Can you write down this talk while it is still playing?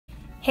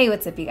Hey,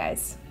 what's up you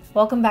guys?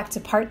 Welcome back to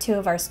part 2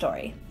 of our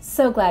story.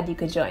 So glad you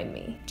could join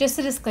me. Just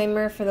a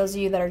disclaimer for those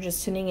of you that are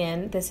just tuning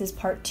in, this is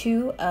part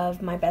 2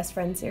 of my best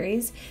friend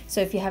series, so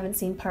if you haven't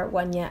seen part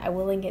 1 yet, I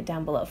will link it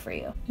down below for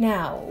you.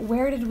 Now,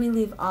 where did we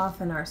leave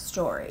off in our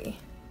story?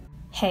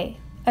 Hey,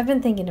 I've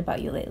been thinking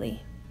about you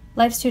lately.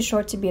 Life's too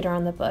short to beat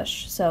around the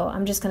bush, so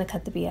I'm just gonna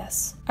cut the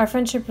BS. Our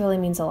friendship really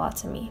means a lot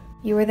to me.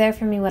 You were there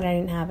for me when I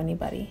didn't have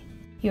anybody.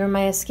 You were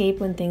my escape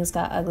when things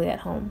got ugly at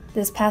home.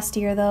 This past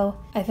year, though,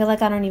 I feel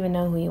like I don't even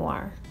know who you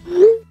are.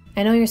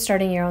 I know you're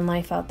starting your own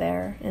life out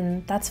there,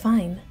 and that's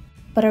fine.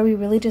 But are we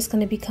really just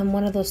going to become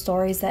one of those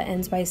stories that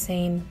ends by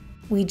saying,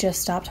 we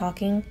just stopped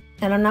talking?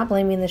 And I'm not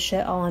blaming this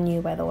shit all on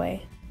you, by the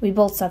way. We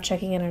both stopped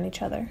checking in on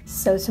each other.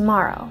 So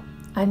tomorrow,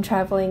 I'm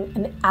traveling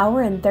an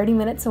hour and 30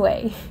 minutes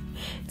away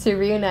to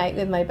reunite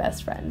with my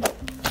best friend.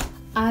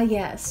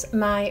 Yes,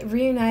 my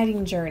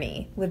reuniting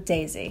journey with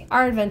Daisy.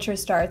 Our adventure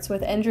starts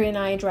with Andrea and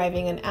I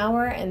driving an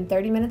hour and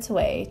 30 minutes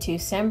away to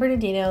San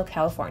Bernardino,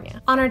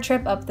 California. On our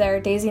trip up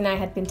there, Daisy and I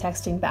had been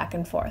texting back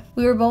and forth.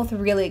 We were both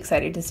really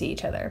excited to see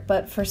each other,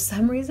 but for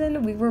some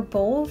reason, we were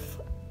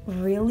both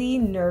really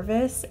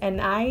nervous,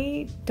 and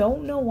I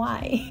don't know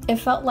why. It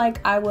felt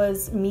like I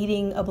was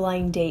meeting a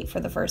blind date for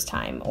the first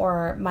time,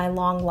 or my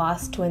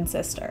long-lost twin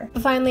sister.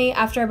 But finally,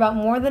 after about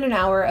more than an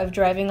hour of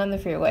driving on the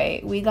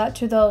freeway, we got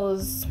to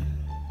those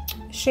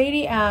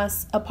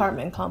shady-ass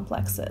apartment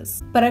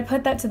complexes. But I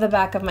put that to the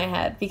back of my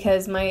head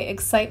because my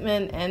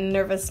excitement and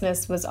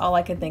nervousness was all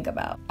I could think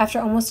about.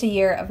 After almost a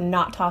year of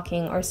not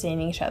talking or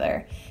seeing each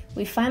other,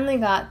 we finally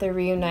got the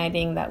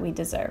reuniting that we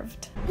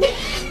deserved.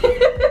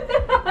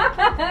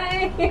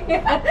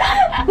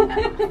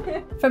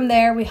 From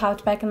there, we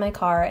hopped back in my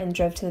car and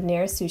drove to the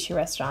nearest sushi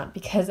restaurant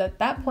because at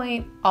that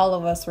point, all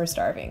of us were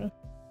starving.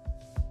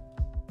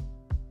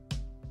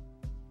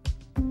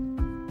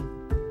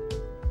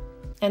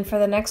 And for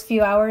the next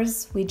few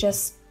hours, we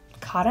just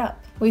caught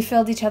up. We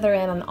filled each other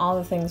in on all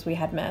the things we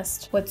had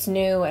missed, what's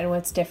new and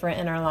what's different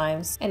in our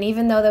lives. And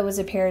even though there was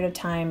a period of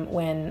time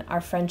when our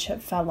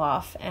friendship fell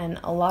off and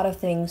a lot of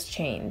things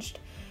changed,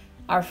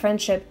 our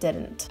friendship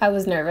didn't. I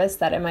was nervous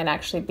that it might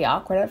actually be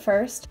awkward at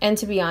first, and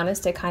to be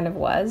honest, it kind of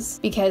was,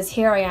 because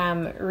here I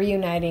am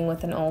reuniting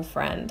with an old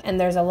friend, and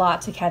there's a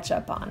lot to catch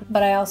up on.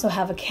 But I also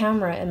have a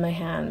camera in my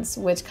hands,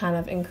 which kind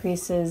of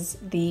increases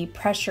the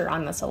pressure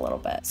on us a little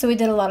bit. So we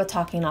did a lot of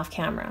talking off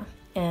camera,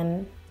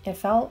 and it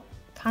felt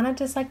kind of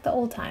just like the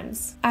old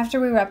times. After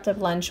we wrapped up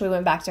lunch, we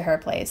went back to her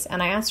place,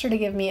 and I asked her to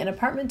give me an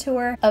apartment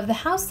tour of the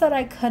house that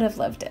I could have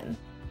lived in.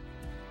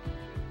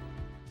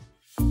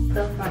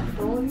 The front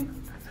door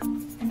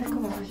and the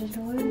garage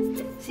door.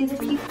 See the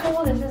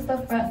peephole? This is the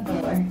front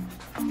door.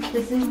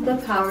 This is the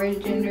power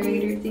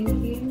generator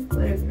thingy.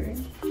 Whatever.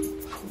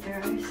 There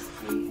are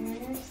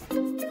stairs.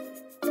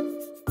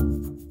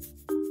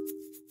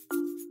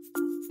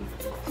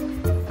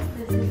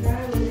 This is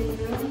our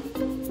living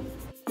room.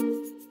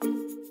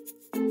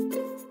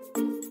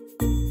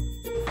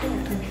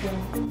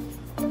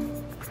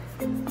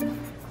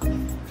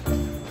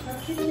 Our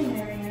kitchen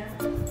area.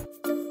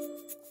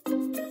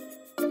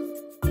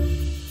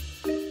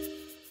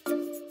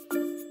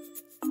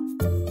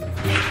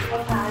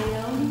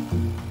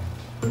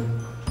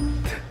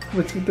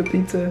 Let's eat the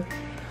pizza.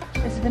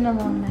 It's been a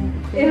long night.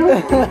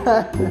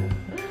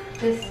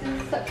 This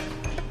is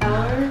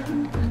our...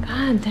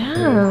 God damn.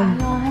 I don't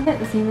know, I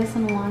haven't seen this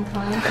in a long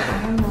time, so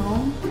I don't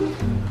know. I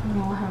don't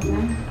know what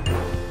happened.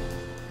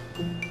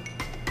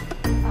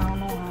 I don't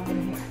know why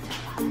we're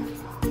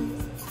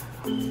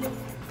here.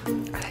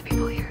 Are there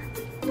people here?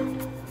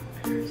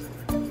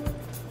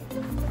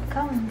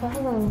 Come,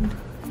 follow.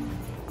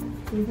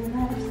 These are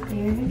not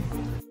upstairs.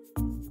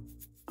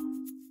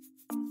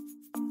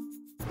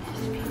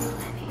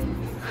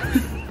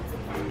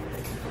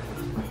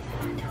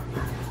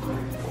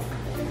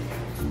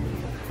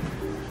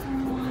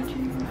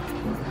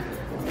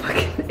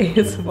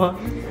 ASMR.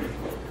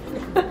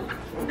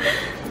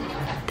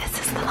 This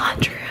is the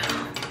laundry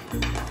room.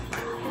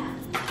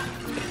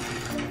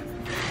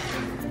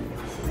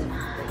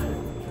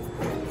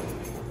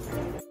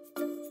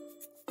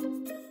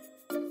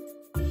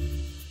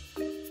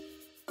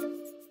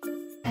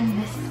 And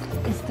this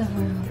is the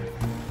room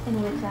in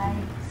which I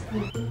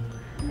sleep.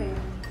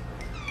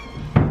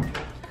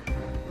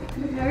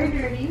 Very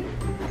dirty.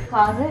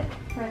 Closet,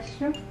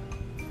 restroom.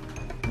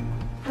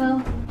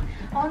 Well,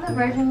 all the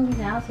version movies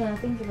now, so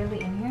nothing's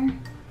really in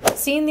here.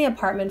 Seeing the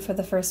apartment for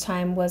the first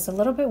time was a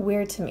little bit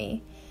weird to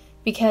me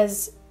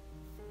because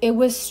it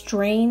was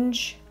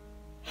strange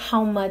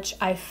how much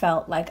I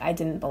felt like I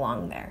didn't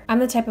belong there. I'm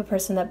the type of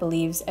person that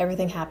believes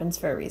everything happens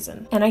for a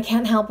reason, and I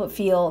can't help but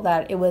feel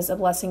that it was a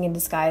blessing in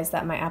disguise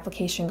that my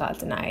application got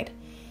denied,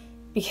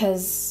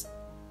 because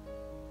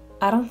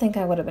I don't think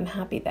I would have been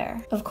happy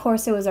there. Of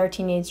course, it was our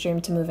teenage dream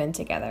to move in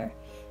together,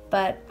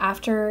 but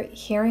after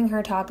hearing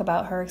her talk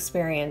about her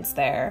experience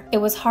there, it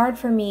was hard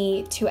for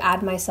me to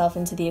add myself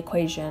into the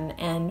equation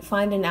and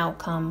find an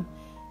outcome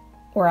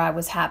where I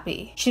was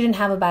happy. She didn't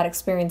have a bad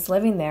experience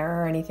living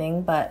there or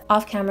anything, but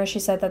off camera she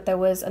said that there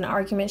was an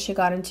argument she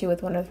got into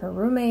with one of her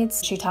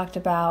roommates. She talked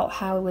about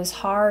how it was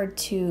hard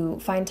to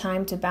find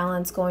time to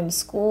balance going to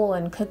school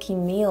and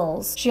cooking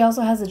meals. She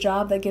also has a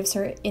job that gives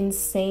her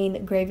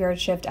insane graveyard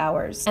shift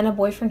hours and a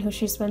boyfriend who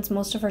she spends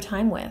most of her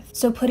time with.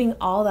 So putting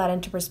all that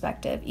into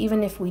perspective,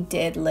 even if we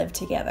did live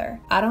together,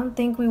 I don't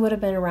think we would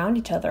have been around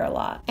each other a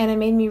lot. And it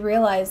made me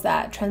realize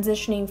that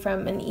transitioning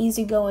from an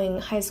easygoing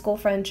high school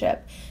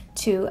friendship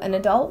to an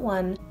adult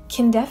one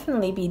can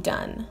definitely be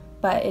done,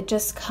 but it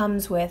just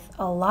comes with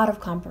a lot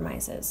of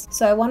compromises.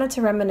 So I wanted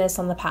to reminisce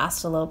on the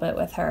past a little bit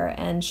with her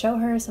and show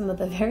her some of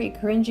the very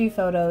cringy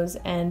photos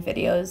and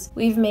videos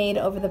we've made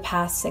over the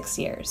past 6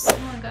 years. Oh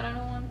my god, I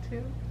don't want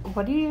to.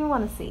 What do you even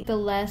want to see? The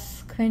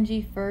less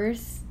cringy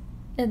first,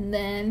 and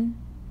then...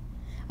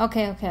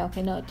 Okay,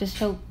 no, just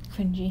show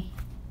cringy.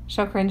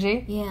 Show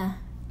cringy? Yeah.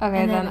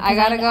 Okay, then I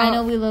gotta go. I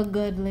know we look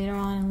good later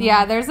on.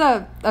 Yeah, there's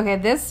a... Okay,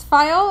 this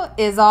file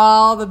is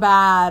all the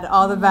bad.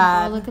 All the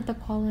bad. God, look at the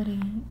quality.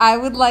 I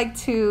would like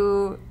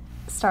to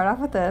start off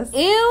with this. Ew!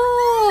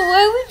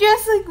 Why we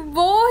dress like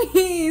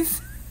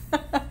boys?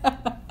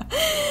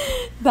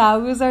 That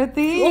was our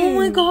theme. Oh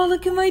my god,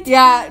 look at my teeth.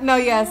 Yeah, no,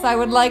 yes, I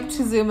would like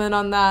to zoom in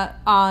on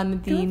that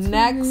on the That's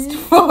next weird.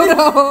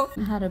 photo.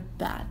 I had a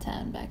bad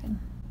tan back in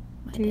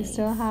my Do you days.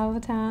 still have a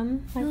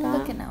tan like that?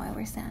 Look at now, I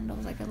wear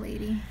sandals like a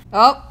lady.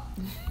 Oh.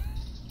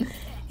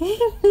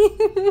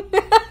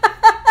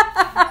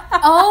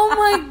 Oh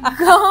my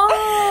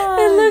god!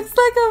 It looks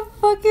like a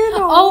fucking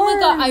horse. Oh my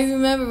god, I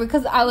remember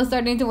because I was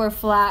starting to wear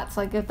flats,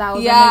 like if that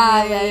was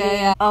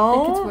Yeah.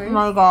 Oh it's worse.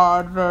 my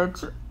god,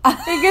 bitch.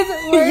 It gets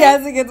worse.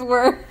 Yes, it gets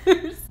worse.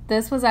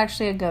 This was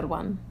actually a good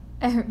one.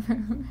 I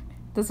remember.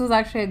 This was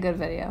actually a good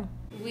video.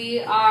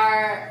 We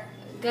are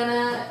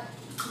gonna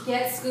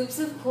get scoops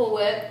of Cool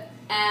Whip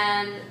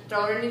and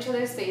throw it in each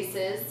other's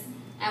faces,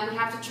 and we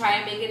have to try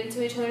and make it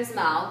into each other's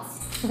mouths.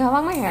 Look how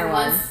long my hair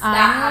was. Once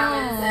that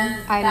happens, then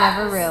I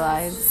never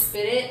realized.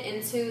 Spit it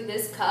into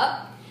this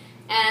cup,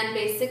 and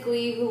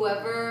basically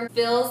whoever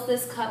fills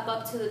this cup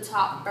up to the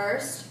top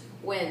first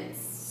wins.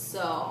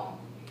 So,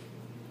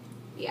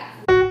 yeah.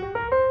 Are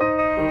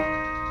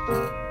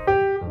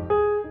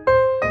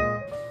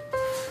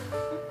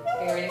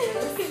you ready for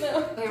this?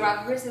 No. Okay, rock,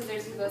 paper,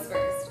 scissors, who goes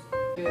first?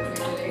 Do it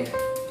for today.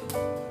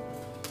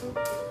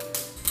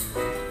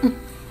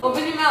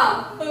 Open your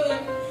mouth.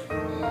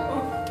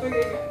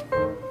 Okay, go.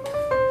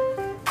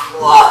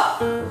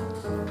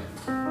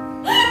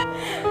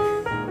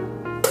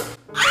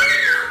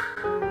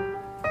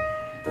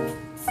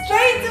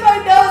 Straight to my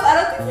nose. I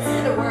don't think this is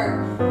gonna work.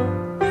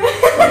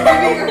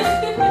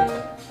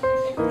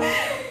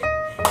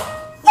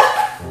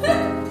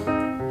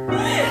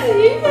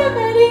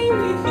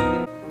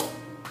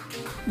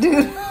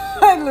 Dude,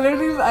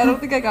 I don't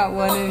think I got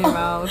one in your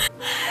mouth.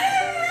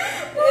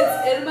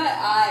 It's in my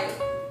eye.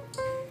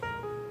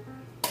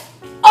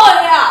 Oh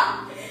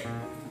yeah!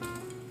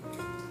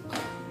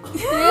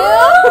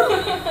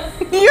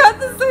 You had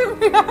the same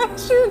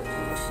reaction.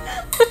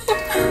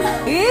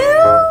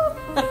 Ew!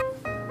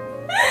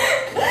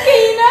 Can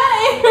you not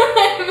in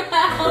my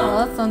mouth? Well,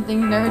 that's something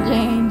you never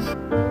change.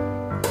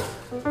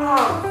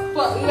 Oh,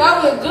 fuck, that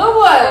was a good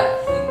one.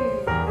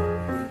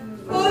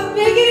 Well,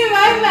 make it in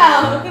my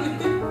mouth.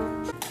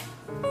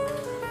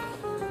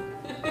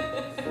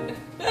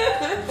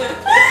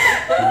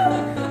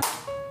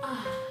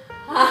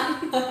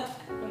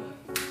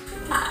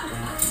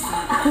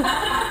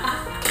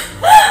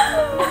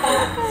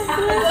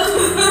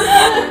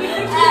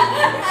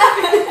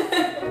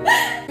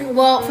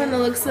 Well, from the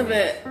looks of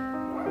it,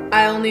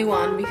 I only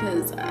won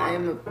because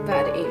I'm a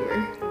bad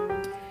aimer.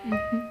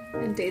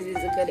 And Daisy's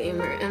a good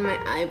aimer, and my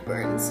eye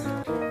burns.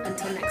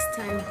 Until next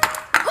time.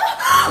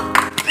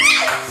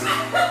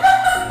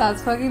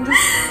 That's fucking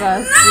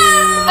disgusting.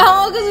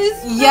 Oh, because we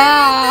spit.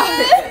 Yeah!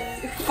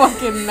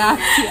 Fucking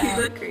nasty. You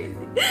look crazy.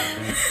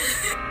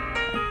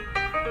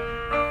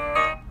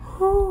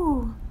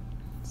 Whew.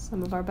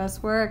 Some of our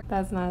best work.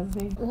 That's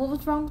nasty. What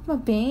was wrong with my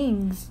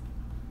bangs?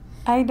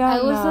 I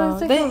don't know.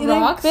 was like a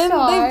rock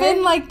star. They've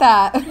been like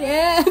that.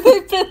 Yeah.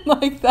 They've been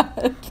like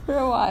that for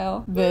a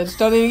while. Bitch,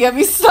 don't even get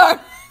me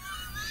started.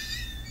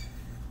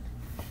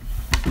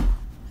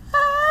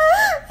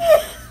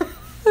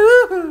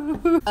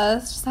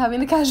 Us just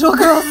having a casual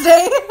girls'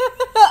 day.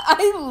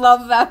 I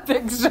love that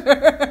picture.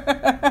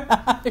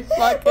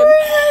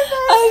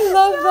 I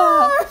love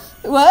that.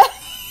 What?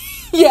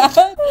 Yeah.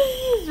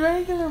 It's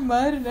regular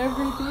mud and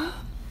everything.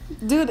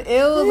 Dude,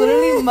 ew,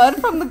 literally mud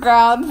from the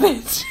ground,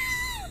 bitch.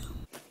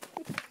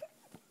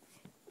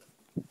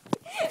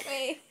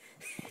 Wait.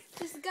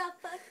 Just got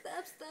fucked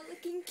up, still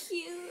looking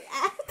cute.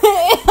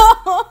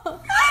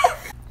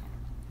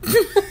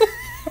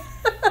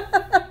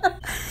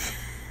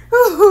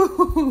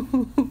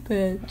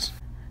 Bitch.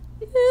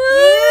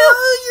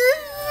 Your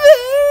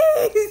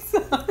face!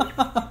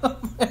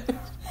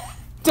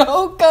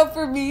 Don't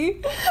cover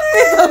me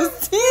with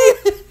those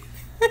teeth!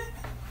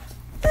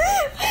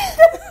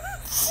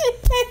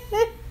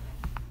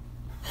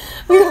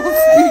 We don't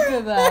speak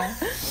of that.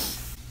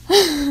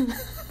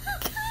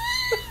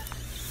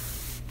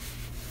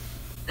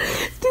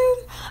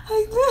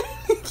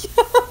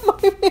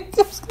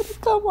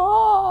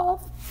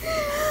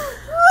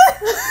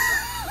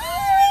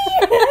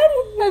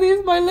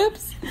 my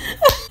lips.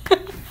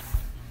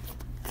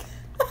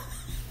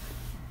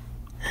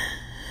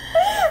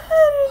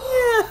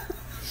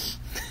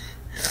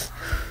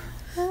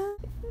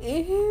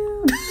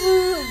 Ew.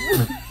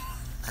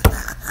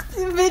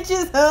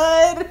 Bitch's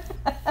hood.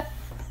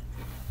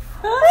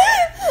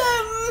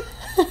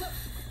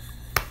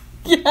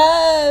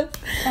 Yes.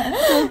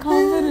 So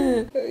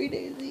confident. Hurry,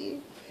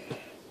 Daisy.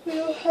 We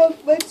don't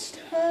have much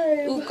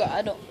time. Oh god,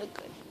 I don't look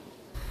good.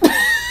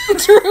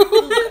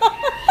 True.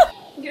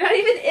 You're not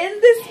even in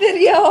this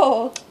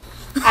video.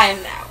 I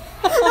am now.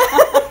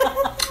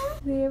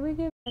 They ever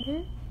get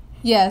better?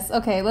 Yes.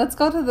 Okay, let's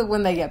go to the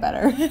when they get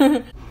better.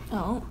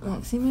 Oh,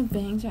 look, see my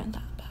bangs are on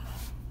top.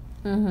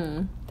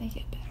 Mm-hmm. They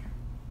get better.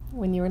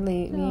 When you were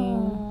leaving.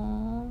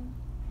 Aww.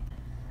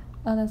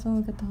 Oh, that's when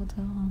we got the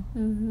hotel, huh?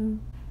 Mm-hmm.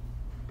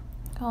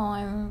 Oh,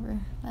 I remember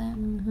that.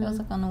 It was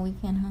like on the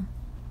weekend, huh?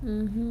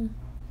 Mm-hmm.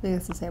 They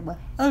used to say what?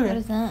 What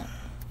is that?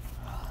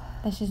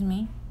 That's just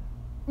me.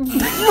 Oh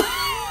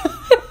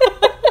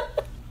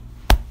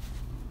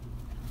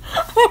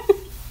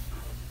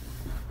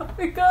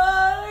my god,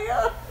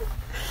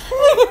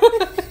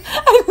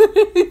 I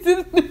literally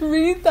didn't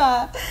read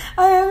that.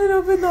 I haven't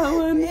opened that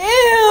one.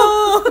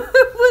 Ew!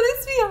 What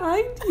is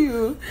behind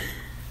you?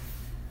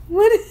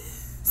 What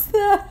is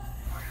that?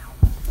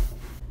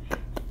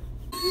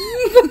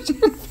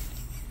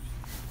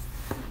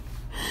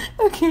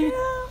 Okay.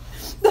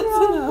 That's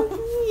enough.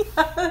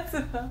 Yeah, that's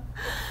enough.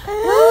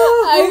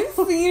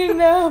 I've seen it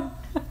now.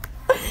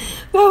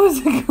 That was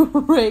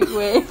a great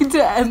way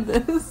to end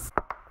this.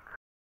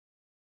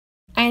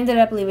 I ended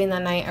up leaving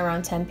that night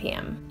around 10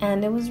 p.m.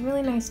 and it was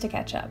really nice to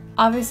catch up.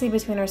 Obviously,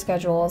 between our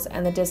schedules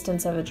and the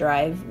distance of a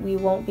drive, we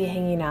won't be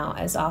hanging out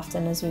as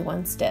often as we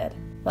once did,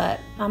 but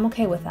I'm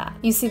okay with that.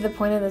 You see, the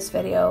point of this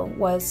video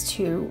was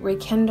to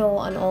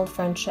rekindle an old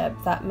friendship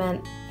that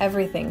meant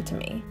everything to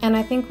me, and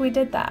I think we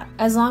did that.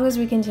 As long as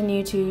we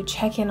continue to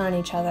check in on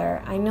each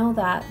other, I know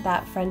that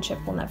that friendship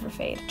will never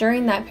fade.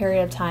 During that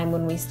period of time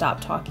when we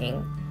stopped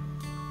talking,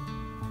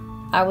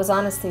 I was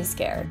honestly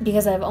scared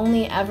because I've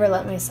only ever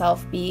let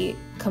myself be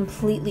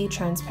completely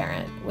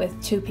transparent with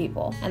two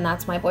people, and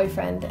that's my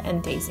boyfriend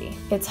and Daisy.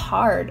 It's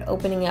hard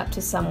opening up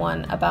to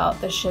someone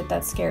about the shit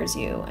that scares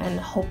you and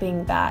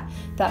hoping that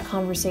that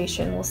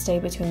conversation will stay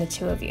between the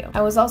two of you.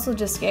 I was also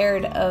just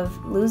scared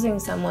of losing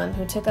someone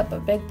who took up a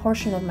big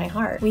portion of my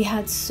heart. We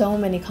had so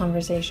many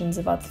conversations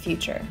about the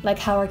future, like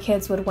how our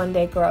kids would one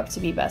day grow up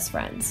to be best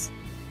friends.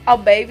 Our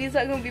babies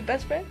are gonna be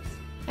best friends?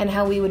 And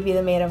how we would be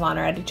the maid of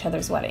honor at each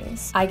other's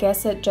weddings. I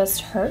guess it just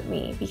hurt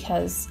me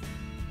because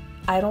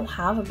I don't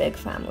have a big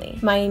family.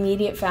 My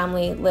immediate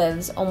family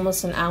lives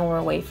almost an hour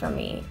away from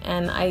me,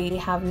 and I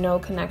have no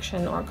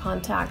connection or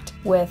contact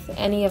with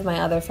any of my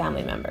other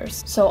family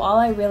members. So all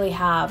I really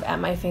have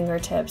at my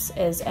fingertips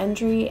is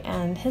Endry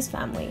and his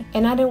family.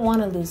 And I didn't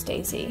want to lose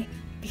Daisy,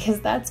 because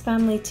that's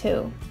family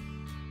too.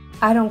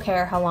 I don't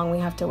care how long we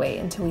have to wait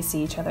until we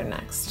see each other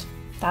next.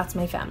 That's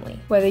my family.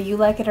 Whether you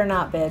like it or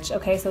not, bitch.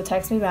 Okay, so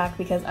text me back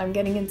because I'm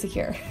getting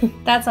insecure.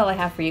 That's all I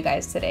have for you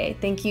guys today.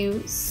 Thank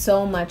you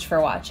so much for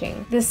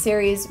watching. This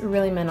series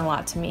really meant a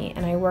lot to me,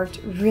 and I worked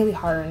really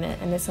hard on it,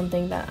 and it's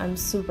something that I'm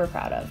super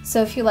proud of.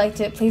 So if you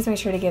liked it, please make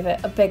sure to give it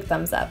a big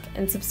thumbs up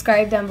and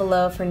subscribe down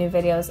below for new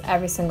videos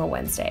every single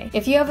Wednesday.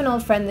 If you have an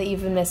old friend that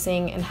you've been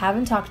missing and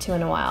haven't talked to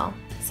in a while,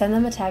 send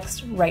them a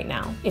text right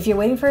now. If you're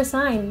waiting for a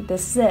sign,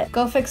 this is it.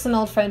 Go fix an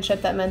old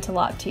friendship that meant a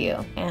lot to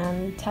you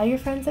and tell your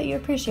friends that you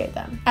appreciate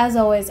them. As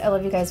always, I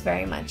love you guys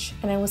very much,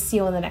 and I will see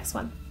you on the next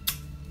one.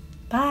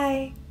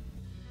 Bye!